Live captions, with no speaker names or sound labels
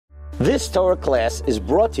This Torah class is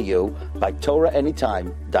brought to you by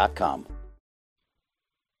TorahAnytime.com.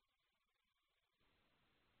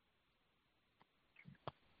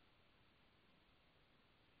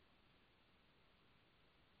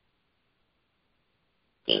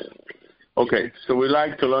 Okay, so we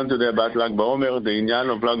like to learn today about Lag BaOmer, the Inyan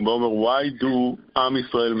of Lag BaOmer. Why do Am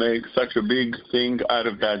Yisrael make such a big thing out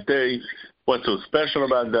of that day? What's so special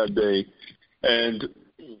about that day? And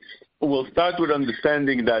we'll start with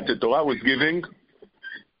understanding that the Torah was giving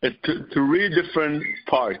three different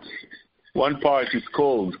parts. One part is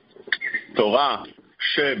called Torah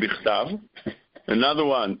Shebichtav. Another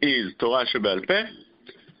one is Torah Shebe'al Peh.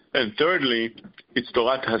 And thirdly, it's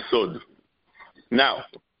Torah Hasod. Now,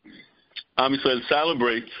 Am Yisrael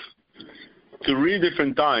celebrates three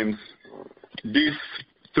different times these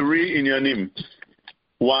three inyanim.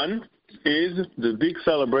 One is the big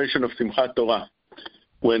celebration of Simchat Torah.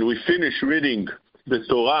 When we finish reading the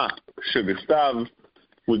Torah Shebichtav,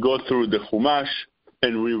 we go through the Chumash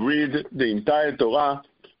and we read the entire Torah.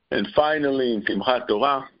 And finally, in Simchat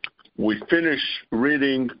Torah, we finish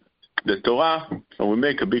reading the Torah and we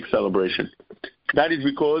make a big celebration. That is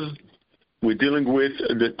because we're dealing with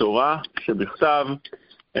the Torah Shebichtav,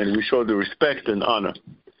 and we show the respect and honor.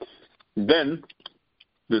 Then,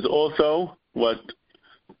 there's also what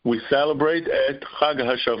we celebrate at Chag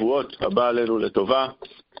HaShavuot, Haba Aleinu L'Tova,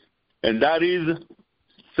 and that is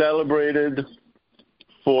celebrated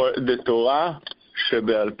for the Torah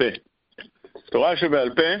Shebe'al Peh. Torah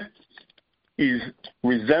Shebe'al Peh is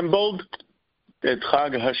resembled at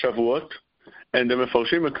Chag HaShavuot, and the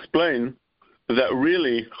Mefarshim explain that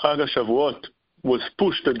really Chag HaShavuot was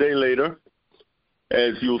pushed a day later,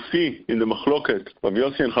 as you'll see in the Machloket of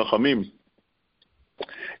Yossi and Chachamim,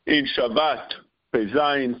 in Shabbat, Pei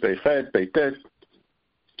Zayin, Pei Chet, Pei Tet,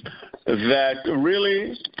 that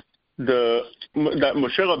really that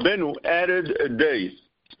Moshe Rabbeinu added a day,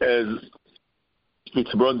 as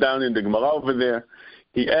it's brought down in the Gemara over there.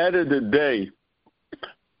 He added a day.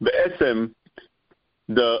 Be'etzem,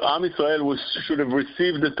 the Am Yisrael should have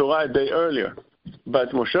received the Torah a day earlier. But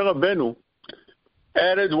Moshe Rabbeinu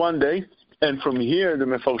added one day, and from here the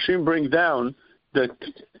Mefarshim bring down that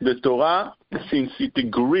the Torah, since it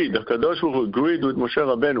agreed, the Kadosh Baruch Hu agreed with Moshe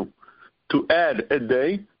Rabbeinu to add a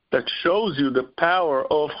day, that shows you the power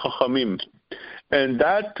of Chachamim. And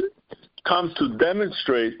that comes to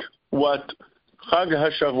demonstrate what Chag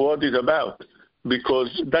HaShavuot is about, because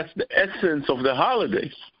that's the essence of the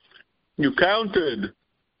holiday. You counted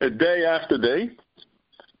a day after day,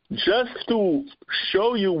 just to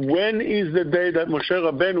show you when is the day that Moshe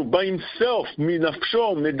Rabbeinu by himself,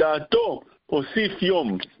 minafsho, meda'ato, osif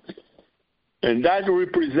yom. And that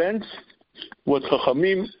represents what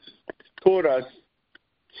Chachamim taught us,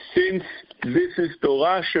 since this is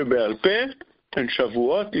Torah Shebe'al Peh, and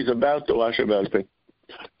Shavuot is about Torah Shebe'al Peh.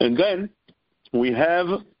 And then we have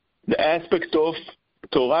the aspect of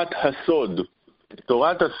Torah Hasod.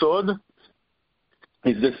 Torah Hasod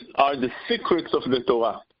are the secrets of the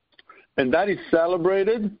Torah. And that is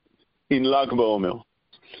celebrated in Lag BaOmer.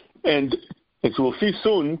 And as we'll see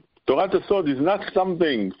soon, Torah Hasod is not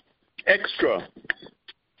something extra,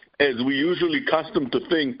 as we usually custom to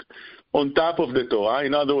think, on top of the Torah.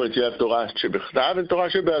 In other words, you have Torah Shebichtav and Torah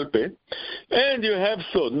Shebe'al Peh, and you have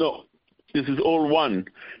Sod. No, this is all one,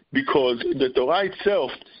 because the Torah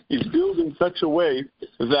itself is built in such a way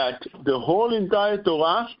that the whole entire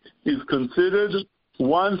Torah is considered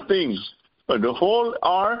one thing, but the whole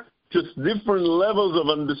are just different levels of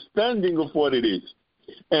understanding of what it is.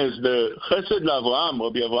 As the Chesed LaAvraham,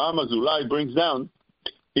 Rabbi Avraham Azulai brings down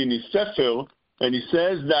in his Sefer, and he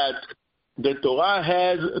says that the Torah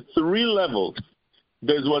has three levels.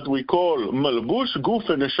 There's what we call Malbush, Guf,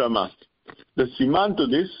 and Neshama. The siman to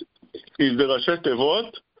this is the Rashi Tevot,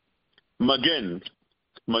 Magen.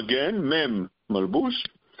 Magen, Mem, Malbush,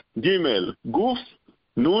 Gimel, Guf,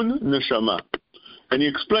 Nun, Neshama. And he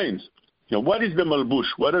explains, what is the Malbush?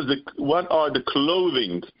 What are the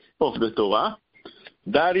clothing of the Torah?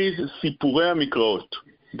 That is Sipurei HaMikraot.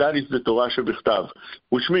 That is the Torah Shebichtav,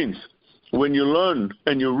 which means when you learn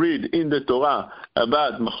and you read in the Torah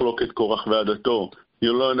about Machloket Korach ve'Adato,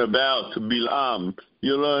 you learn about Bil'am,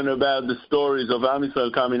 you learn about the stories of Am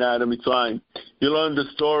Yisrael coming out of Mitzrayim, you learn the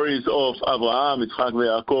stories of Avraham, Yitzchak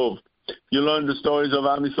ve'Yaakov, you learn the stories of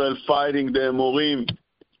Am Yisrael fighting the Amorim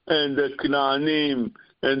and the Knaanim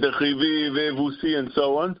and the Chivi ve'Yevusi and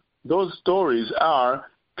so on. Those stories are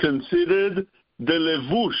considered the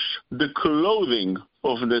levush, the clothing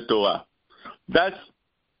of the Torah. That's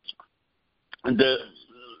the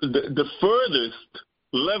furthest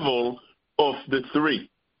level of the three.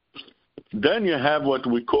 Then you have what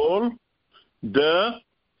we call the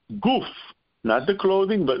guf, not the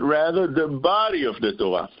clothing, but rather the body of the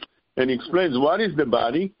Torah. And he explains what is the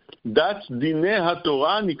body. That's Dinei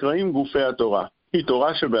HaTorah Nikraim Gufei HaTorah. Hi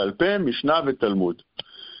Torah shebe'al peh, Mishnah veTalmud.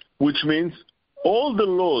 Which means all the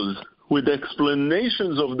laws with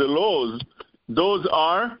explanations of the laws, those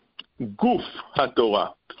are Guf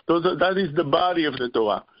HaTorah. That is the body of the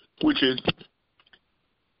Torah, which is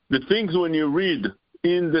the things when you read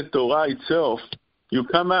in the Torah itself, you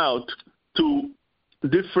come out to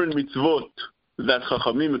different mitzvot that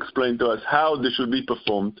Chachamim explained to us how they should be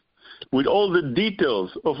performed, with all the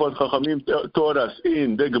details of what Chachamim taught us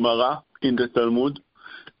in the Gemara, in the Talmud,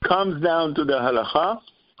 comes down to the halacha.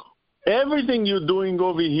 Everything you're doing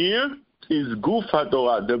over here is Guf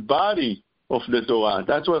HaTorah, the body of the Torah.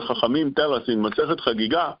 That's what Chachamim tell us in Masechet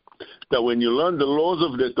Chagiga, that when you learn the laws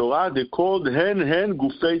of the Torah, they're called Hen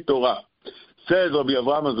Gufei Torah. Says Rabbi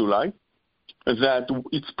Avraham Azulai that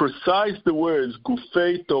it's precise the words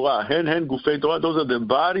Gufei Torah, Hen Gufei Torah, those are the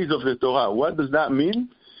bodies of the Torah. What does that mean?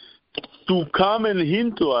 To come and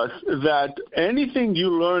hint to us that anything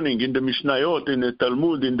you're learning in the Mishnayot, in the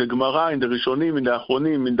Talmud, in the Gemara, in the Rishonim, in the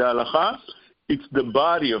Achronim, in the Halacha, it's the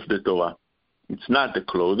body of the Torah. It's not the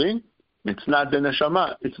clothing, it's not the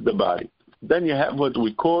neshama, it's the body. Then you have what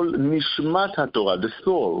we call Nishmat HaTorah, the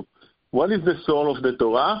soul. What is the soul of the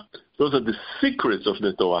Torah? Those are the secrets of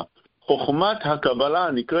the Torah. Chokhmat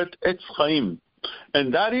HaKabbalah nikret Etz Chaim.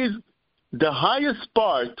 And that is the highest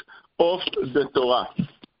part of the Torah.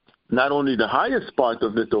 Not only the highest part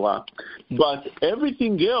of the Torah, but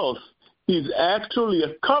everything else is actually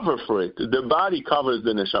a cover for it. The body covers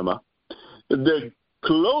the neshama. The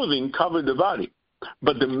clothing covers the body.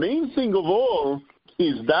 But the main thing of all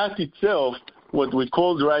is that itself, what we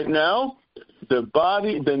call right now, the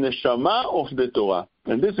body, the neshama of the Torah.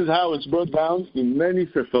 And this is how it's brought down in many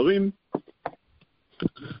sefarim.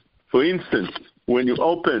 For instance, when you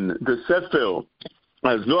open the Sefer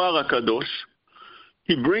HaZohar HaKadosh,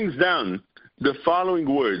 he brings down the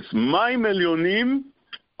following words: Maim Elyonim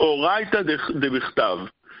Oraita debichtav,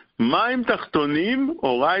 Maim Tachtonim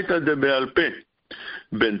Oraita debe'al peh,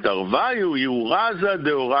 Ben Tarvayu Yuraza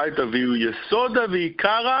deoraita Viyu Yesoda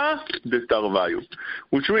V'ikara de Tarvayu.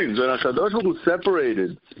 Which means when HaKadosh Baruch Hu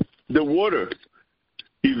separated the water,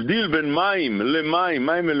 Ivdil ben Maim leMaim,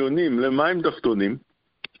 Maim Elyonim leMaim Tachtonim,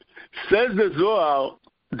 says the Zohar,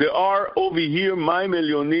 there are over here Maim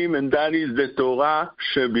Elyonim, and that is the Torah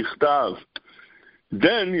shebichtav.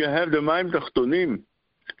 Then you have the Maim Tachtonim,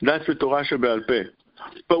 that's the Torah shebe'al peh.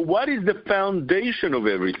 But what is the foundation of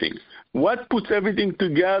everything? What puts everything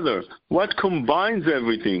together? What combines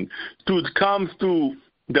everything? It comes to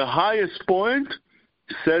the highest point,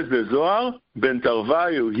 says the Zohar, Ben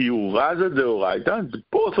Tarvayu Hiyuraza Deoraita,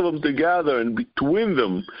 both of them together and between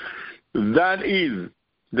them, that is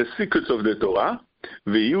the secrets of the Torah.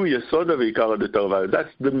 V'yu yesoda v'ikara de Tarvayu.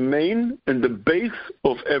 That's the main and the base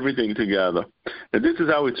of everything together. And this is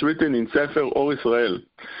how it's written in Sefer Or Israel.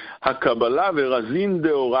 HaKabbalah v'razin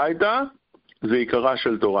deoraita ze'ikara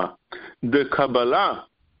shel Torah. The Kabbalah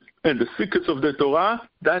and the secrets of the Torah,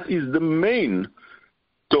 that is the main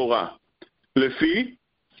Torah. Lefi,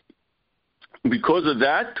 because of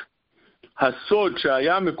that, הסוד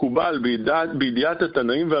שהיה מקובל בידיעת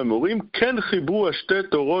התנאים והאמורים, כן חיברו השתי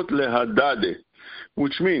תורות להדדה.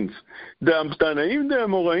 Which means the Tanaim, the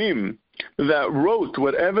Amoraim that wrote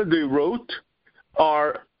whatever they wrote,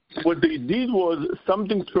 what they did was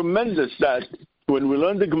something tremendous that when we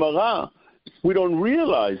learn the Gemara, we don't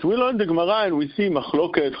realize. We learn the Gemara and we see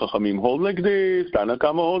Machloket, Chachamim hold like this, Tana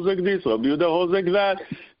Kama holds like this, Rabbi Yehuda holds like that.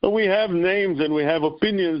 And we have names and we have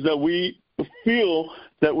opinions that we feel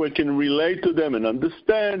that we can relate to them and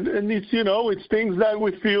understand. And it's, it's things that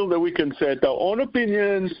we feel that we can set our own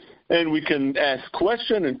opinions, and we can ask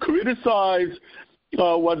questions and criticize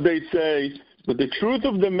what they say. But the truth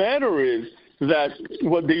of the matter is that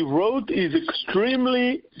what they wrote is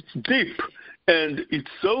extremely deep. And it's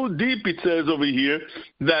so deep, it says over here,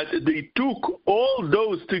 that they took all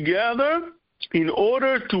those together in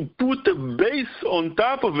order to put a base on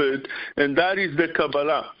top of it, and that is the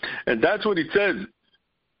Kabbalah. And that's what it says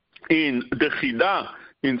in the Chidah,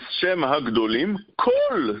 in Shem HaGdolim,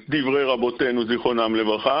 כל דברי רבותינו זיכרונם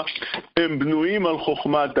לברכה, הם בנויים על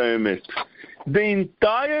חוכמת האמת. The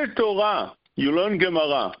entire Torah, you learn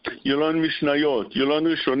Gemara, you learn Mishnayot, you learn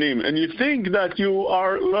Rishonim, and you think that you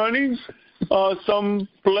are learning some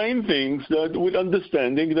plain things that with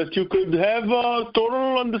understanding that you could have a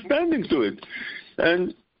total understanding to it.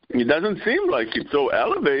 And it doesn't seem like it's so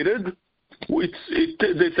elevated.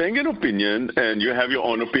 they're saying an opinion, and you have your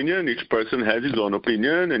own opinion. Each person has his own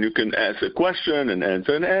opinion, and you can ask a question and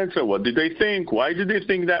answer. What did they think? Why did they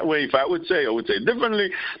think that way? If I would say differently.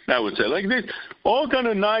 I would say like this. All kind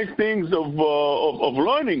of nice things of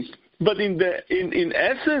learning. But in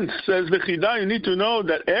essence, says the Chida, you need to know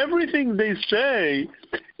that everything they say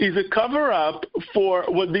is a cover-up for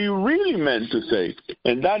what they really meant to say.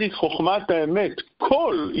 And that is Chokhmat HaEmet.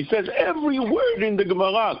 Kol, he says every word in the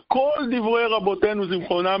Gemara, Kol divrei Rabotenu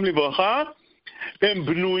Zimchonam Livracha, Em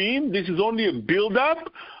Bnuim, this is only a build-up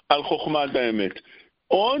al Chokhmat HaEmet,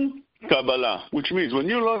 on Kabbalah, which means when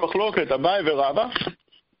you learn Machloket Abai veRava,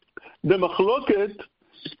 the Machloket,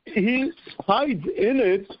 he hides in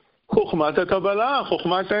it Chokhmat HaKabbalah,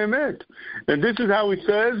 Chokhmat HaEmet. And this is how it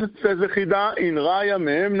says the Chida in Raya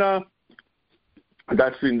Mehemna,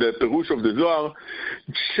 that's in the Perush of the Zohar,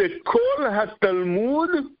 Shekol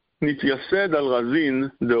HaTalmud Nityased Al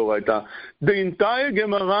Razin Deoraita. The entire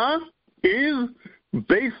Gemara is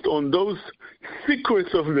based on those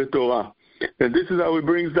secrets of the Torah. And this is how it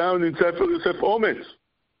brings down in Sefer Yosef Ometz.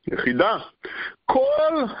 Chida.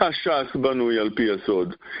 Kol Hashas Banui Al Pi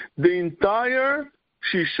Yasod. The entire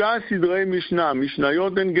Shisha Sidrei Mishnah,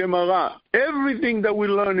 Mishnayot and Gemara, everything that we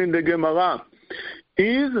learn in the Gemara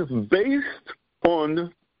is based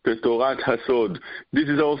on the Torah Hasod. This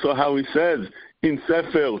is also how he says in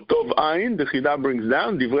Sefer Tov Ayin, the Chida brings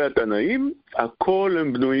down, Divrei Tanaim, Akol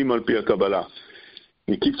Em Bnuim Al Pi HaKabbalah.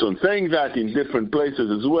 He keeps on saying that in different places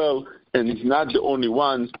as well, and he's not the only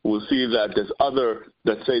one. We'll see that there's other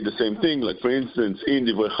that say the same thing, like for instance, in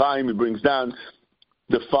Divrei Chaim, he brings down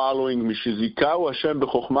the following, Mishizikahu Hashem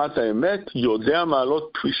b'chokhmat ha'emet, yodea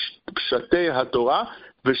ma'alot pshatei ha'torah,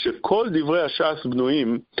 v'shekol divrei hashas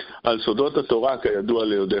bnuim al sodot ha'torah kayadua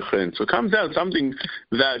le'odechem. So it comes out something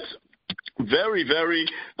that's very, very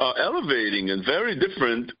elevating and very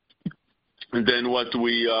different than what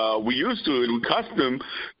we used to and we custom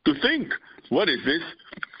to think. What is this?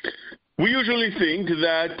 We usually think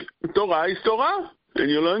that Torah is Torah, and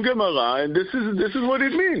you learn Gemara, and this is what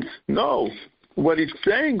it means. No. What it's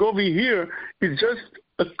saying over here is just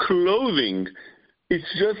a clothing. It's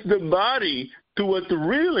just the body to what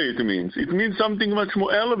really it means. It means something much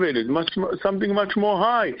more elevated, something much more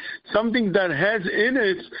high, something that has in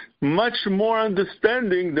it much more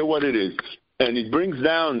understanding than what it is. And it brings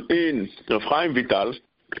down in Rav Chaim Vital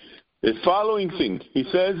the following thing. He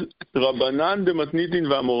says, Rabbanan de Matnitin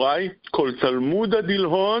v'Amorai, Kol Talmud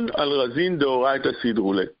Dilhon al Razin deoraita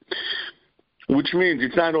sidrule. Which means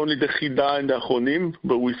it's not only the Chida and the Achonim,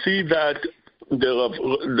 but we see that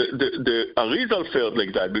the Arizal felt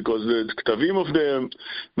like that, because the Ktavim of the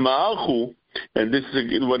Ma'archu, and this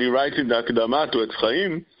is what he writes in the Akdama to Etz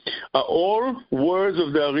Chaim, are all words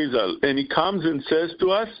of the Arizal. And he comes and says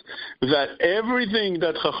to us that everything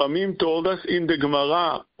that Chachamim told us in the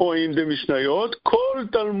Gemara or in the Mishnayot, Kol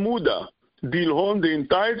Talmuda, Dilhon, the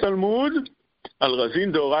entire Talmud, Al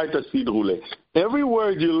Razin Deoraita Sidrule. Every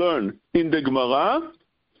word you learn in the Gemara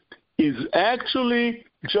is actually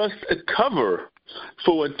just a cover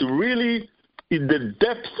for what really the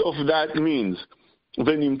depth of that means.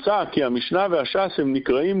 ונמצא כי המשנה והש"ס הם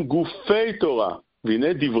נקראים גופי תורה,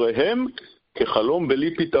 והנה דבריהם כחלום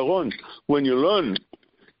בלי פתרון. When you learn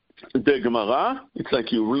the Gemara, it's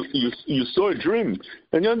like you saw a dream,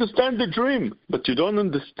 and you understand the dream, but you don't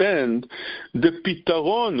understand the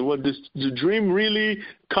pitaron, what the dream really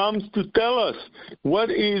comes to tell us.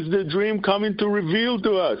 What is the dream coming to reveal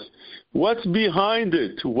to us? What's behind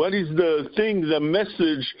it? What is the thing, the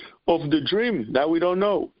message of the dream that we don't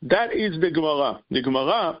know? That is the Gemara. The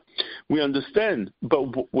Gemara, we understand, but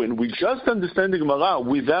when we just understand the Gemara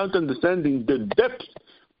without understanding the depth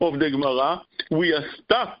of the Gemara, we are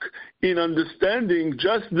stuck in understanding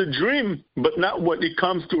just the dream, but not what it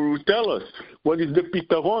comes to tell us. What is the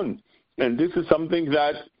pitaron? And this is something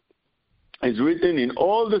that is written in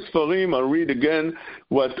all the Sfarim. I'll read again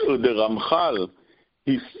what the Ramchal,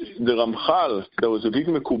 that was a big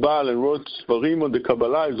Mekubal and wrote Sfarim on the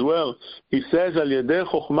Kabbalah as well. He says, Al Yedei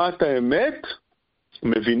Chokhmat HaEmet,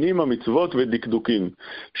 מבינים המצוות ודקדוקים,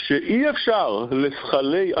 שאי אפשר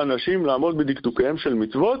לשכלי אנשים לעמוד בדקדוקיהם של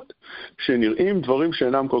מצוות שנראים דברים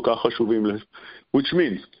שאינם כל כך חשובים להם. Which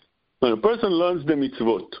means, when a person learns the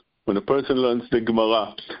mitzvot, when a person learns the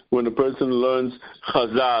Gemara, when a person learns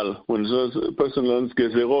Chazal, when a person learns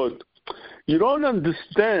Gezerot, you don't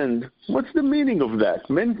understand what's the meaning of that.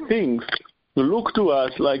 Many things look to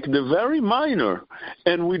us like the very minor,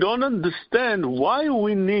 and we don't understand why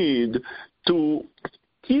we need to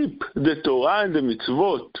keep the Torah and the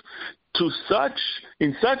mitzvot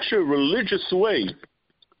in such a religious way.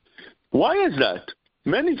 Why is that?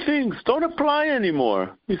 many things don't apply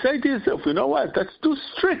anymore. You say to yourself, you know what, that's too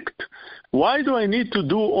strict. Why do I need to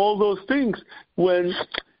do all those things when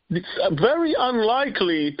it's very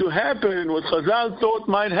unlikely to happen what Chazal thought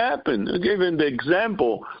might happen? Given the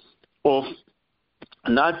example of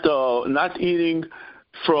not eating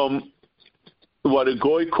from what a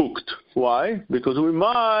goy cooked. Why? Because we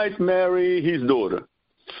might marry his daughter.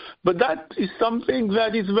 But that is something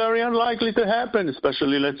that is very unlikely to happen,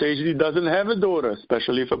 especially, let's say, he doesn't have a daughter,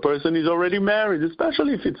 especially if a person is already married,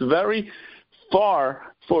 especially if it's very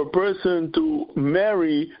far for a person to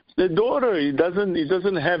marry the daughter. He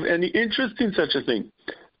doesn't have any interest in such a thing.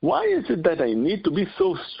 Why is it that I need to be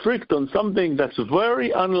so strict on something that's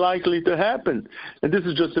very unlikely to happen? And this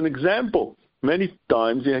is just an example. Many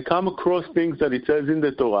times you come across things that it says in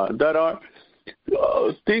the Torah that are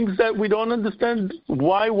things that we don't understand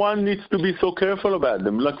why one needs to be so careful about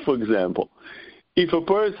them. Like, for example, if a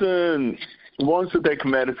person wants to take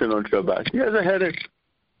medicine on Shabbat, he has a headache.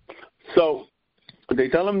 So they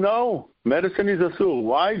tell him, no, medicine is asur.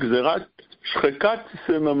 Why? Gzerat shchekat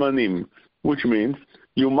semamanim, which means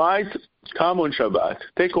you might come on Shabbat,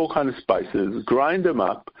 take all kinds of spices, grind them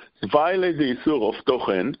up, violate the isur of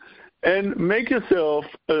tochen, and make yourself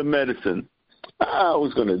a medicine.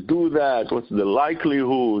 Who's going to do that? What's the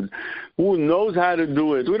likelihood? Who knows how to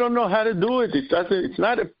do it? We don't know how to do it. It's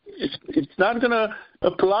not going to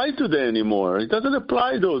apply today anymore. It doesn't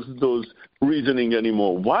apply those reasoning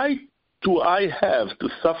anymore. Why do I have to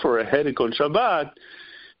suffer a headache on Shabbat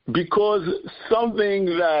because something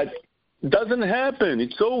that doesn't happen?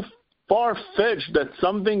 It's so far-fetched that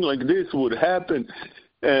something like this would happen,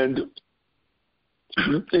 and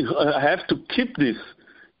I have to keep this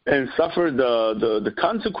and suffer the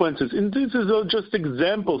consequences. And this is all just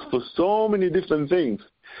examples for so many different things.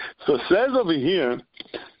 So it says over here,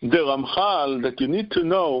 the Ramchal, that you need to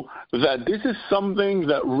know that this is something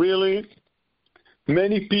that really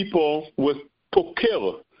many people were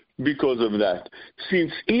poker because of that.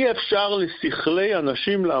 Since אי אפשר לשכלי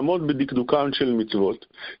אנשים לעמוד בדקדוקם של מצוות,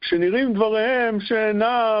 שנראים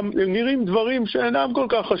דברים שאינם כל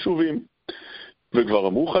כך חשובים. וכבר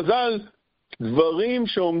אמרו חז"ל, דברים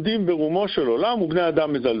שעומדים ברומו של עולם ובני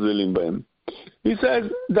אדם מזלזלים בהם. He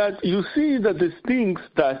says that you see that these things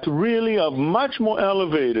that really are much more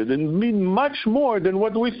elevated and mean much more than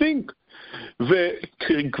what we think.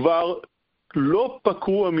 וכבר לא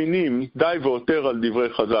פקעו המינים די ועותר על דברי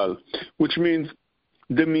חז"ל, which means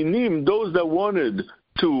the minim, those that wanted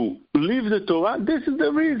to leave the Torah, this is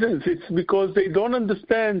the reasons. It's because they don't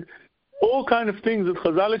understand all kind of things that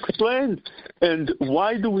Chazal explained. And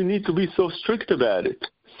why do we need to be so strict about it?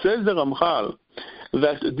 Says the Ramchal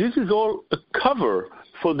that this is all a cover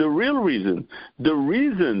for the real reason. The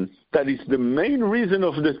reason that is the main reason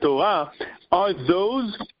of the Torah are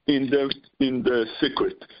those in the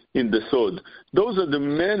secret, in the sod. Those are the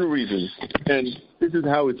main reasons. And this is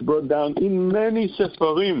how it's brought down in many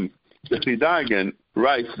sefarim. The Chida again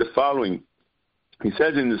writes the following. He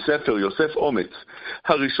says in the Sefer Yosef Ometz,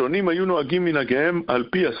 הראשונים היו נוהגים מנהגיהם על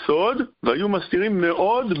פי הסוד, והיו מסתירים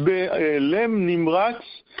מאוד באלם נמרץ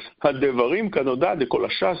הדברים כנודע דכל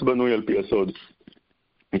הש"ס בנוי על פי הסוד.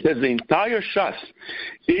 He says the entire Shas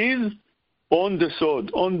is on the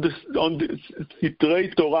sod, on the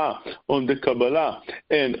Sitrei Torah, on the Kabbalah,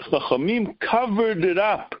 and Chachamim covered it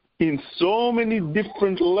up in so many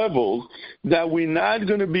different levels that we're not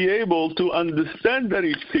going to be able to understand that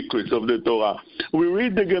it's secrets of the Torah. We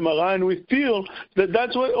read the Gemara and we feel that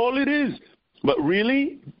that's what all it is. But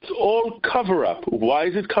really, it's all cover-up. Why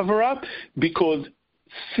is it cover-up? Because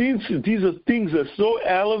since these are things that are so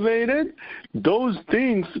elevated, those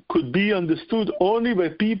things could be understood only by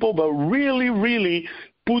people that really, really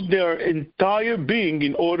put their entire being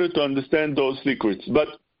in order to understand those secrets. But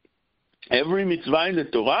every mitzvah in the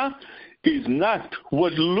Torah is not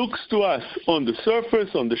what looks to us on the surface,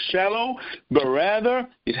 on the shallow, but rather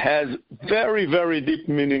it has very, very deep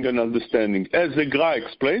meaning and understanding. As the Gra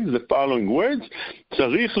explains the following words,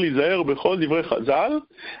 צריך להיזהר בכל דברי חז"ל,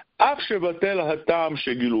 אף שבטל הטעם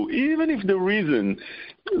שגילו. Even if the reason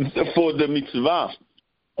for the mitzvah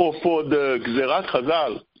or for the גזירת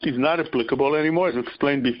חז"ל is not applicable anymore, as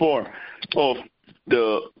explained before, of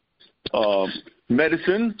the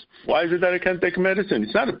medicine. Why is it that I can't take medicine?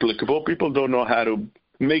 It's not applicable. People don't know how to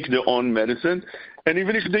make their own medicine. And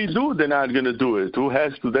even if they do, they're not going to do it. Who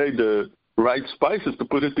has today the right spices to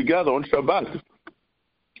put it together on Shabbat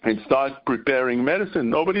and start preparing medicine?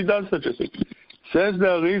 Nobody does such a thing. Says the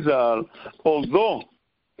Arizal, although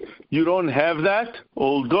you don't have that,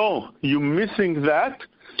 although you're missing that,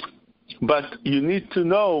 but you need to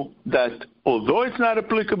know that although it's not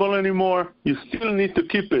applicable anymore, you still need to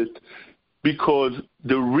keep it because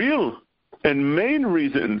the real and main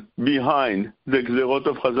reason behind the גזירות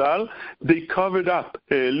of Chazal, they covered up.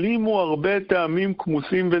 העלימו הרבה טעמים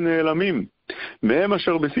כמוסים ונעלמים. מהם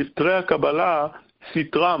אשר בסתרי הקבלה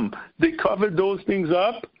סתרם. They covered those things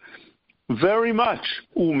up very much.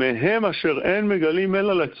 ומהם אשר אין מגלים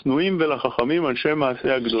אלא לצנועים ולחכמים אנשי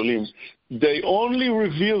מעשה הגדולים. They only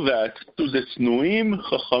reveal that to the צנועים,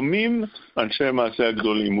 חכמים, אנשי מעשה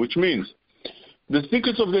הגדולים, which means the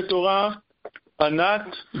secrets of the Torah are not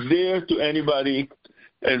there to anybody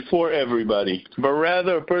and for everybody, but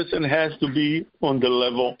rather a person has to be on the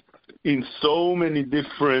level in so many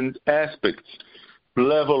different aspects.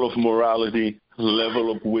 Level of morality, level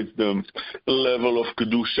of wisdom, level of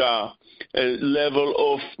kedusha, level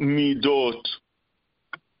of midot.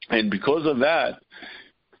 And because of that,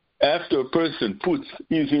 after a person puts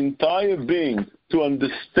his entire being to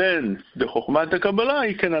understand the Chokhmat Kabbalah,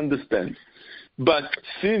 he can understand. But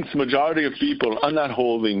since majority of people are not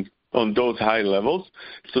holding on those high levels,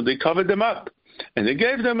 so they covered them up. And they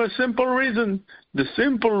gave them a simple reason. The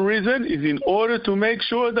simple reason is in order to make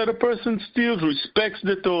sure that a person still respects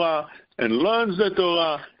the Torah and learns the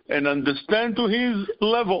Torah and understands to his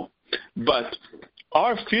level. But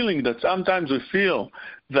our feeling that sometimes we feel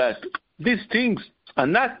that these things are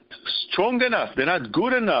not strong enough, they're not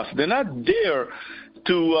good enough, they're not there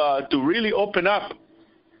to really open up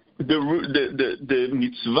the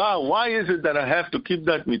mitzvah. Why is it that I have to keep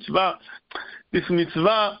that mitzvah? This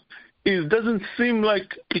mitzvah doesn't seem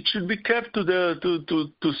like it should be kept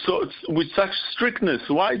with such strictness.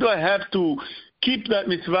 Why do I have to keep that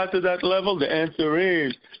mitzvah to that level? The answer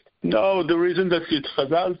is no. The reason that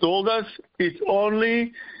Chazal told us, it's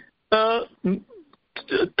only a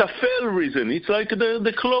tafel reason. It's like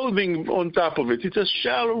the clothing on top of it. It's a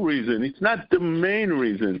shallow reason. It's not the main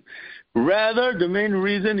reason. Rather, the main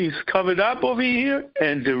reason is covered up over here,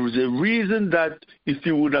 and there is a reason that if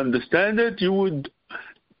you would understand it, you would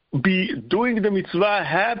be doing the mitzvah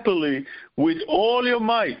happily with all your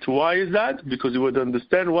might. Why is that? Because you would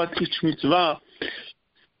understand what each mitzvah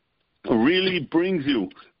really brings you,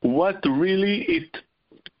 what really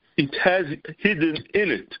it has hidden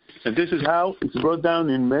in it. And this is how it's brought down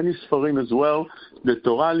in many Sfarim as well. The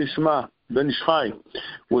Torah Lishma, Ben Ish Chai,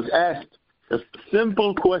 was asked a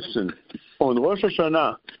simple question. On Rosh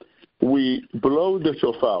Hashanah, we blow the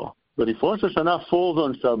shofar. But if Rosh Hashanah falls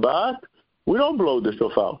on Shabbat, we don't blow the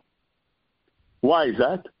shofar. Why is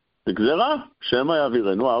that? The Gzera, Shema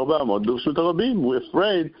Yavirenu Arba Amot B'Rshut HaRabim. We're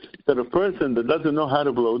afraid that a person that doesn't know how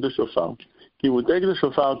to blow the shofar, he would take the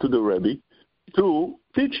shofar to the Rebbe to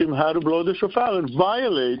teach him how to blow the shofar and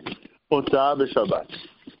violate Hotah b'Shabbat.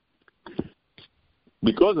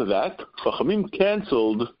 Because of that, Chachamim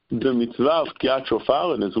canceled the mitzvah of Kriyat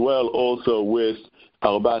Shofar, and as well also with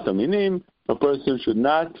Arbat Aminim. A person should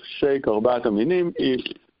not shake Arbat Aminim if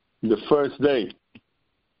the first day,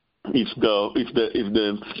 if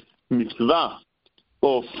the mitzvah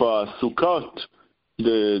of Sukkot,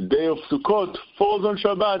 the day of Sukkot, falls on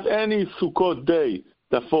Shabbat, any Sukkot day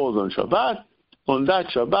that falls on Shabbat, on that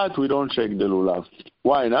Shabbat we don't shake the lulav.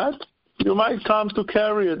 Why not? You might come to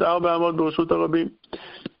carry it. Arba Amot B'Rshut HaRabim.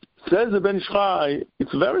 Says the Ben Ish Chai,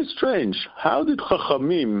 it's very strange. How did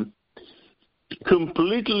Chachamim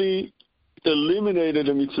completely eliminated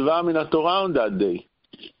the mitzvah min Torah on that day?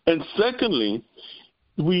 And secondly,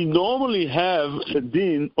 we normally have a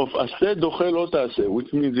din of aseh dochel lo ta'aseh,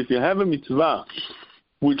 which means if you have a mitzvah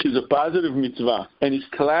which is a positive mitzvah and it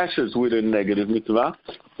clashes with a negative mitzvah,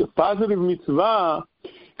 the positive mitzvah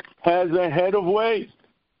has a head of weight.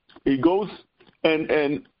 It goes and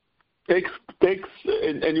takes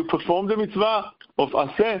and you perform the mitzvah of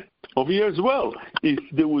aseh over here as well. If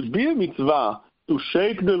there would be a mitzvah to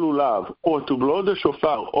shake the lulav or to blow the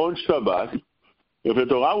shofar on Shabbat, if the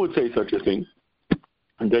Torah would say such a thing,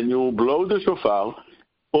 and then you blow the shofar,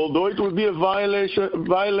 although it would be a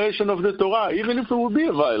violation of the Torah, even if it would be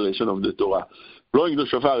a violation of the Torah. Blowing the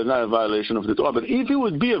shofar is not a violation of the Torah, but if it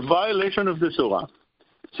would be a violation of the Torah,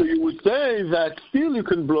 so you would say that still you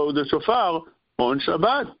can blow the shofar on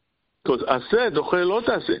Shabbat, because aseh dochel lo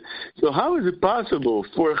ta'aseh. So how is it possible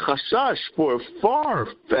for a chashash, for a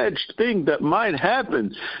far-fetched thing that might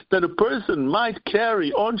happen, that a person might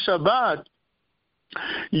carry on Shabbat,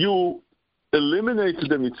 you eliminate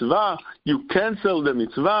the mitzvah, you cancel the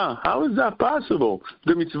mitzvah? How is that possible?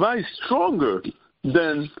 The mitzvah is stronger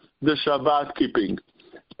than the Shabbat keeping.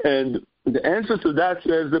 And the answer to that,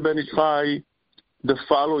 says the Ben Ish Chai, the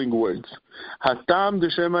following words: הטעם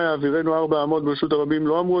דשמא יעבירנו 400 ברשות הרבים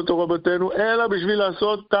לא אמרו אותו רבותינו אלא בשביל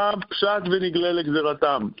לעשות טעם פשט ונגלה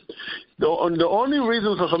לגזרתם. The only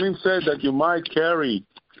reason Chachamim said that you might carry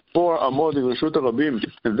 4 amod in Reshut HaRabim,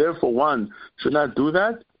 and therefore one should not do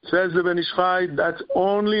that, says the Ben Ish Chai, that's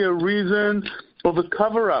only a reason of a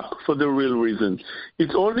cover-up for the real reason.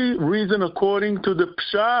 It's only reason according to the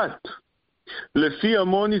Pshat. לפי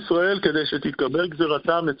המון ישראל, כדי שתתקבל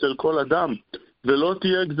גזירתם אצל כל אדם, ולא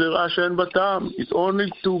תהיה גזירה שאין בה טעם. It's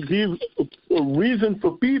only to give a reason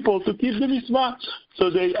for people to keep the mitzvah. So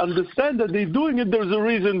they understand that they're doing it, there's a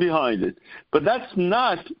reason behind it. But that's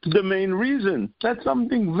not the main reason. That's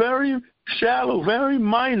something very shallow, very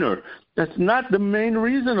minor. That's not the main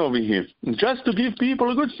reason over here. Just to give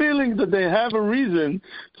people a good feeling that they have a reason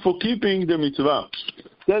for keeping the mitzvah.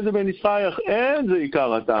 says the Ben Ish Chai, אין זה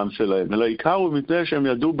עיקר הטעם שלהם, אלא עיקר הוא מפני שהם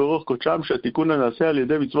ידעו ברוח קודשם שהתיקון הנעשה על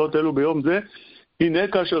ידי מצוות אלו ביום זה, הנה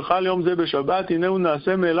כאשר חל יום זה בשבת, הנה הוא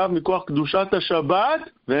נעשה מאליו מכוח קדושת השבת,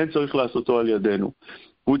 ואין צריך לעשותו על ידינו.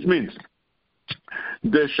 Which means,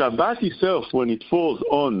 the Shabbat itself, when it falls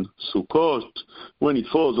on Sukkot, when it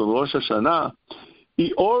falls on Rosh Hashanah,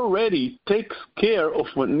 he already takes care of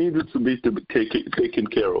what needed to be taken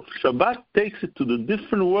care of. Shabbat takes it to the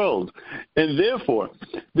different world. And therefore,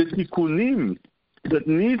 the tikkunim that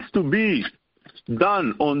needs to be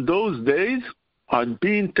done on those days are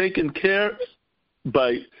being taken care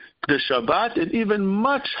by the Shabbat, and even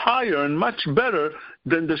much higher and much better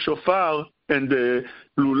than the shofar and the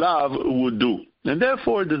lulav would do. And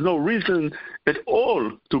therefore, there's no reason at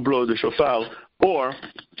all to blow the shofar or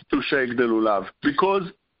to shake the lulav, because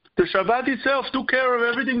the Shabbat itself took care of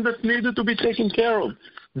everything that needed to be taken care of.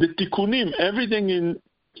 The tikkunim, everything in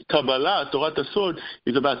Kabbalah, Torah Tasod,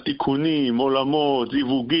 is about tikkunim, olamot,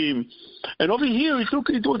 zivugim. And over here,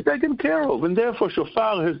 it was taken care of, and therefore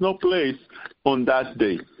shofar has no place on that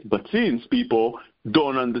day. But since people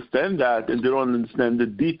don't understand that, and they don't understand the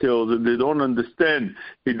details, and they don't understand,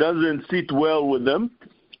 it doesn't sit well with them,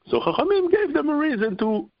 so Chachamim gave them a reason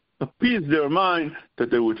to appease their mind,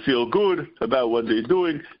 that they would feel good about what they're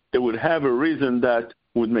doing, they would have a reason that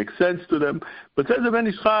would make sense to them. But says the Ben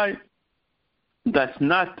Ish Chai, that's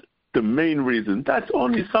not the main reason. That's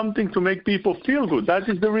only something to make people feel good. That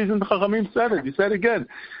is the reason the Chachamim said it. He said again,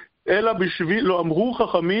 אלא בשביל, לא אמרו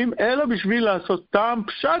חכמים, אלא בשביל לעשות טעם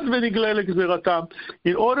פשט ונגלה לגזירתם.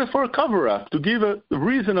 In order for a cover-up, to give a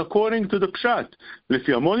reason according to the pshat.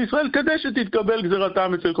 לפי המון ישראל, כדי שתתקבל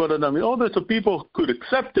גזירתם אצל כל אדם. In order so people could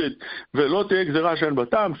accept it, ולא תהיה גזירה שאין בה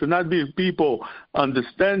טעם, should not be people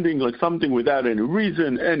understanding like something without any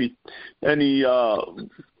reason, any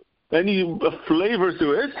flavor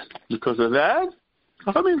to it. Because of that,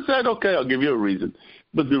 Chachamim said, okay, I'll give you a reason.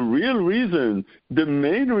 But the real reason, the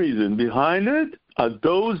main reason behind it are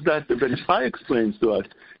those that the Ben Ish Chai explains to us.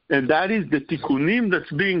 And that is the tikkunim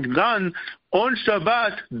that's being done on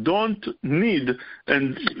Shabbat don't need,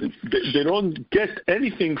 and they don't get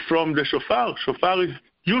anything from the shofar. Shofar is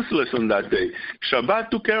useless on that day. Shabbat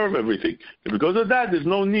took care of everything. And because of that, there's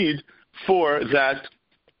no need for that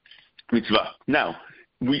mitzvah. Now,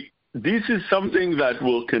 this is something that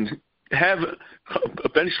can have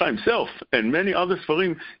Ben Ish Chai himself and many other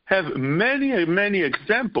Sfarim have many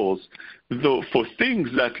examples though, for things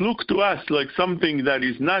that look to us like something that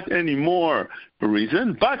is not anymore a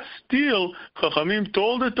reason, but still Chachamim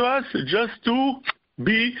told it to us just to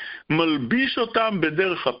be malbish otam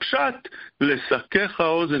bederech hapshat, lesakech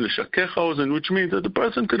haozen, which means that the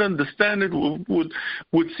person could understand it,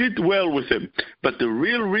 would sit well with him. But the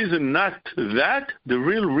real reason, not that, the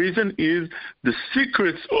real reason is the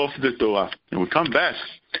secrets of the Torah. And we come back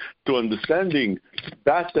to understanding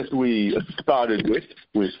that we started with.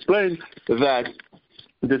 We explained that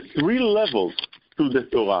the 3 levels to the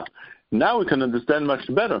Torah. Now we can understand much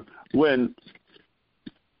better when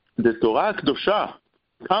the Torah Kedosha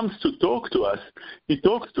comes to talk to us, he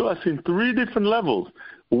talks to us in 3 different levels.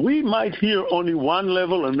 We might hear only 1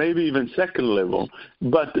 level and maybe even 2nd level,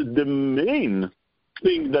 but the main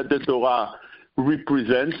thing that the Torah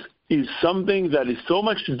represents is something that is so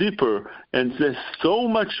much deeper and there's so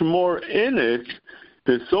much more in it,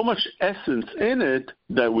 there's so much essence in it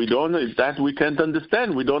that we can't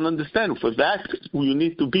understand. We don't understand. For that, you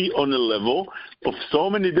need to be on a level of so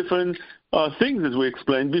many different things, as we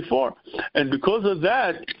explained before. And because of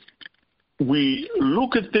that, we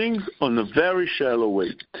look at things on a very shallow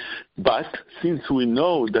way. But since we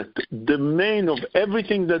know that the main of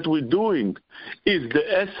everything that we're doing is the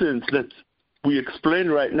essence that we explain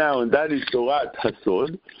right now, and that is Torah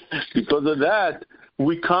Hasod, because of that,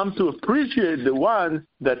 we come to appreciate the one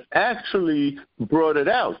that actually brought it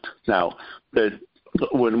out. Now, that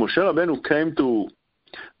when Moshe Rabbeinu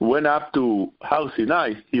went up to Har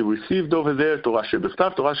Sinai, he received over there Torah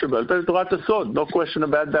Shebechtav, Torah Shebe'al Peh, Torah Tasod. No question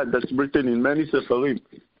about that. That's written in many Sefarim.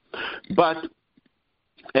 But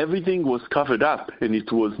everything was covered up, and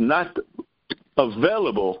it was not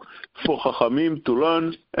available for Chachamim to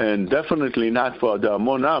learn, and definitely not for the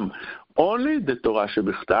Amon Am. Only the Torah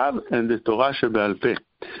Shebichtav and the Torah Shebe'al Peh.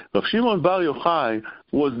 Rav Shimon Bar Yochai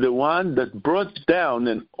was the one that brought down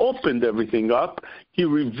and opened everything up. He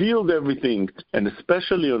revealed everything, and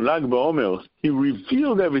especially on Lag BaOmer, he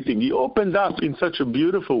revealed everything. He opened up in such a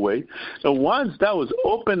beautiful way. And once that was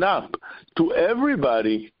opened up to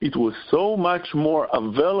everybody, it was so much more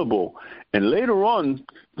available. And later on,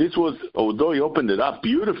 this was, although he opened it up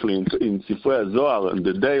beautifully in Sifrei HaZohar on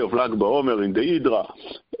the day of Lag BaOmer in the Idra,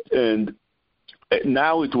 and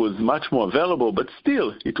now it was much more available, but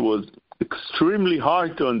still it was extremely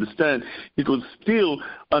hard to understand. It was still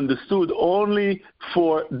understood only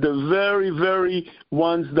for the very, very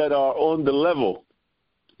ones that are on the level.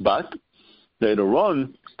 But later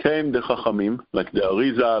on came the Chachamim, like the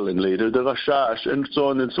Arizal, and later the Rashash, and so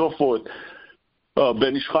on and so forth,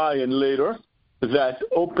 Ben Ish Chai, and later, that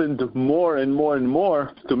opened more and more and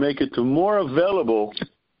more to make it more available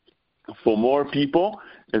for more people,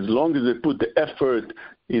 as long as they put the effort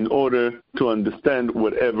in order to understand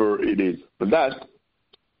whatever it is. But that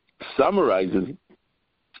summarizes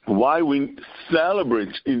why we celebrate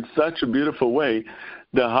in such a beautiful way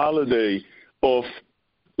the holiday of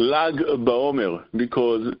Lag BaOmer,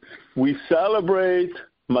 because we celebrate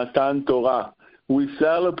Matan Torah, we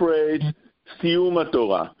celebrate Siyum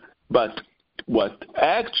Torah, but what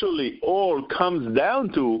actually all comes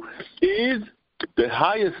down to is the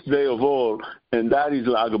highest day of all, and that is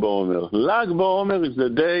Lag BaOmer. Lag BaOmer is the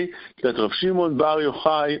day that Rav Shimon Bar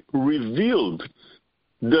Yochai revealed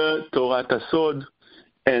the Torah Tasod,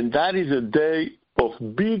 and that is a day of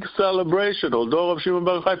big celebration, although Rav Shimon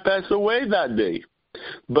Bar Yochai passed away that day.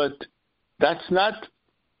 But that's not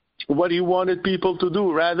what he wanted people to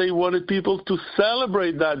do. Rather, he wanted people to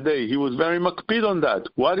celebrate that day. He was very makpid on that.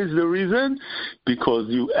 What is the reason? Because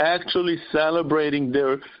you actually celebrating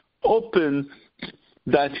their open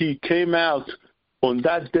that he came out on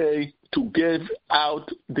that day to give out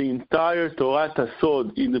the entire Torah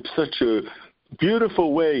Tasod in such a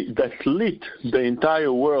beautiful way that lit the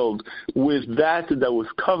entire world with that was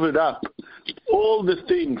covered up. All the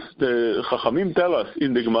things the Chachamim tell us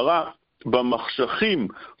in the Gemara, B'machshachim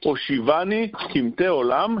or Shivani Kimte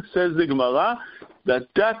Olam, says the Gemara,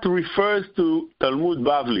 that refers to Talmud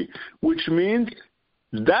Bavli, which means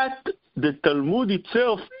that the Talmud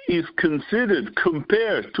itself is considered,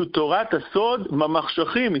 compared to Torah Tasod,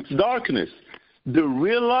 Mamachshachim, it's darkness. The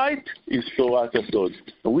real light is Torah Tasod.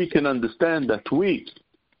 We can understand that we,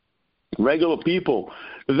 regular people,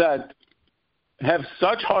 that have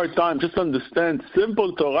such hard time just understand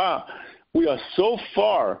simple Torah, we are so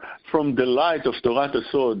far from the light of Torah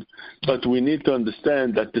Tasod, but we need to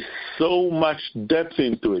understand that there's so much depth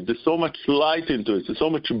into it, there's so much light into it, there's so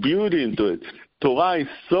much beauty into it. Torah is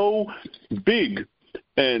so big,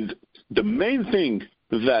 and the main thing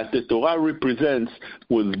that the Torah represents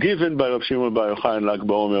was given by Rav Shimon Bar Yochai and Lag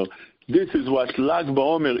BaOmer. This is what Lag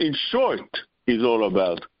BaOmer, in short, is all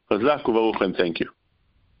about. Chazak u'baruch, and thank you.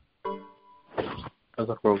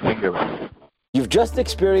 Thank you. You've just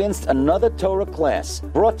experienced another Torah class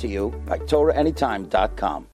brought to you by TorahAnytime.com.